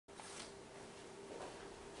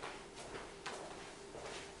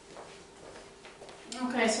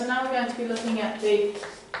so now we're going to be looking at the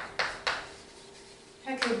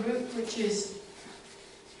Hecker group, which is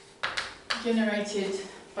generated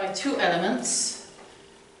by two elements,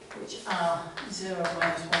 which are 0,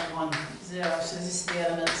 minus 1, 1, 0. So this is the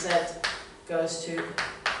element z goes to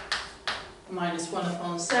minus 1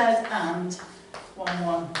 upon z and 1,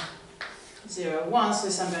 1, 0, 1. So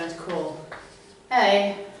this I'm going to call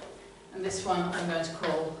A, and this one I'm going to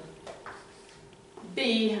call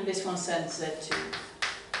B, and this one sends z to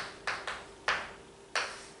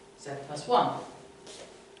z plus 1.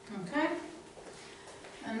 Okay?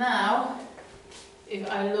 And now, if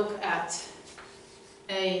I look at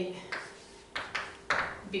A,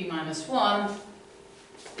 B minus 1,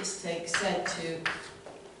 this takes z to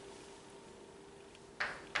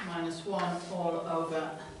minus 1 all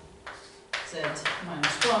over z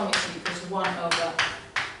minus 1, which equals 1 over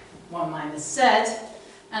 1 minus z.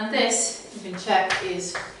 And this, you can check,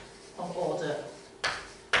 is of order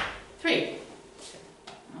 3.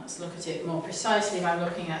 Let's look at it more precisely. If I'm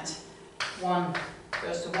looking at 1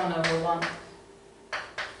 goes to 1 over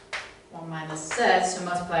 1 minus z, so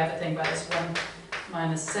multiply everything by this 1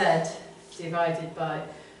 minus z divided by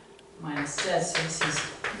minus z, so this is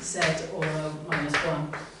z all over minus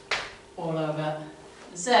 1 all over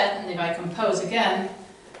z, and if I compose again,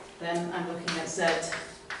 then I'm looking at z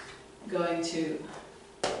going to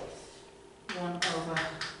 1 over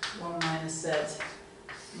 1 minus z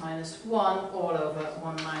minus 1 all over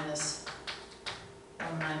 1 minus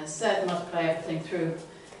z, multiply everything through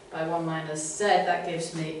by 1 minus z, that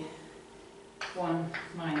gives me 1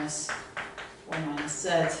 minus z,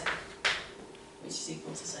 which is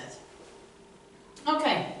equal to z.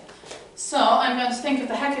 Okay, so I'm going to think of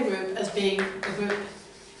the Hecker group as being the group,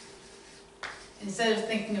 instead of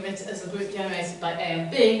thinking of it as the group generated by A and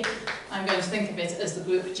B, I'm going to think of it as the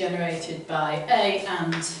group generated by A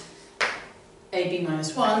and AB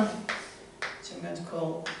minus 1, so I'm going to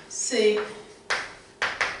call C,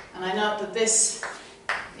 and I note that this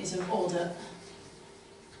is of order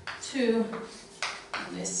 2,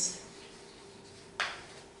 and this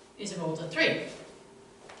is of order 3.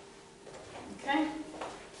 Okay?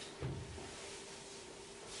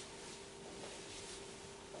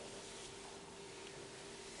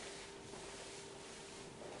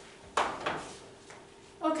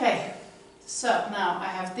 Okay, so now I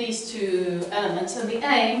have these two elements, and the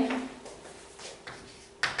aim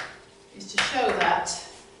is to show that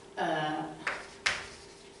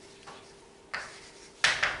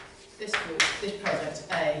this group, this product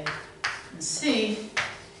A and C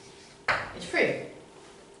is free.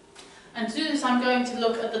 And to do this, I'm going to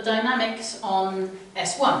look at the dynamics on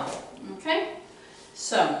S1. Okay?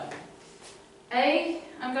 So, A,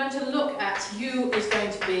 I'm going to look at U is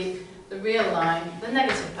going to be the real line, the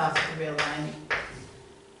negative part of the real line,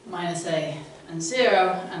 minus A and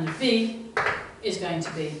 0, and B is going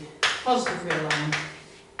to be positive real line,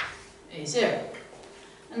 A0.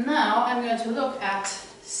 And now I'm going to look at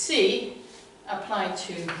C applied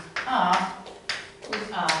to R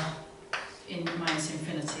with R in minus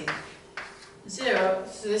infinity 0.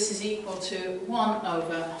 So this is equal to 1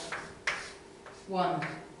 over 1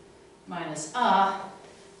 minus R.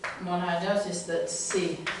 And when I notice that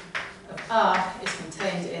C of R is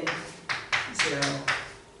contained in 0,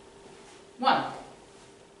 1.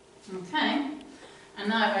 Okay, and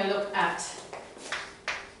now if I look at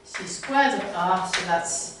C squared of R, so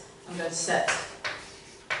that's, I'm going to set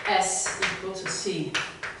S equal to C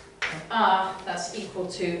of R, that's equal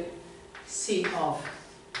to C of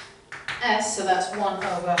S, so that's 1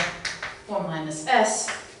 over 1 minus S,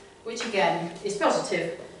 which again is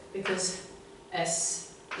positive because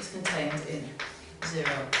S is contained in 0,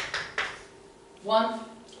 1.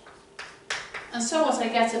 And so what I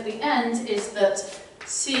get at the end is that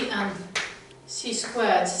C and C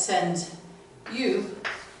squared send U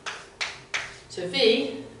to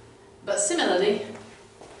V, but similarly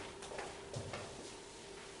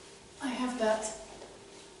I have that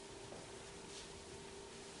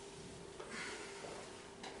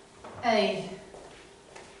A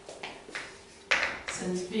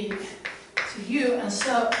sends V to U, and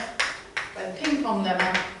so by the ping pong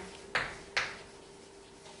lemma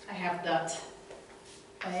I have that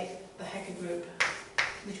the Hecker group,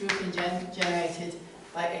 the grouping generated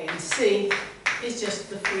by A and C, is just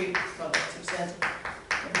the free product of Z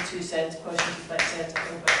over 2Z, quotient of Z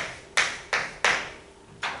over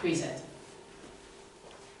 3Z.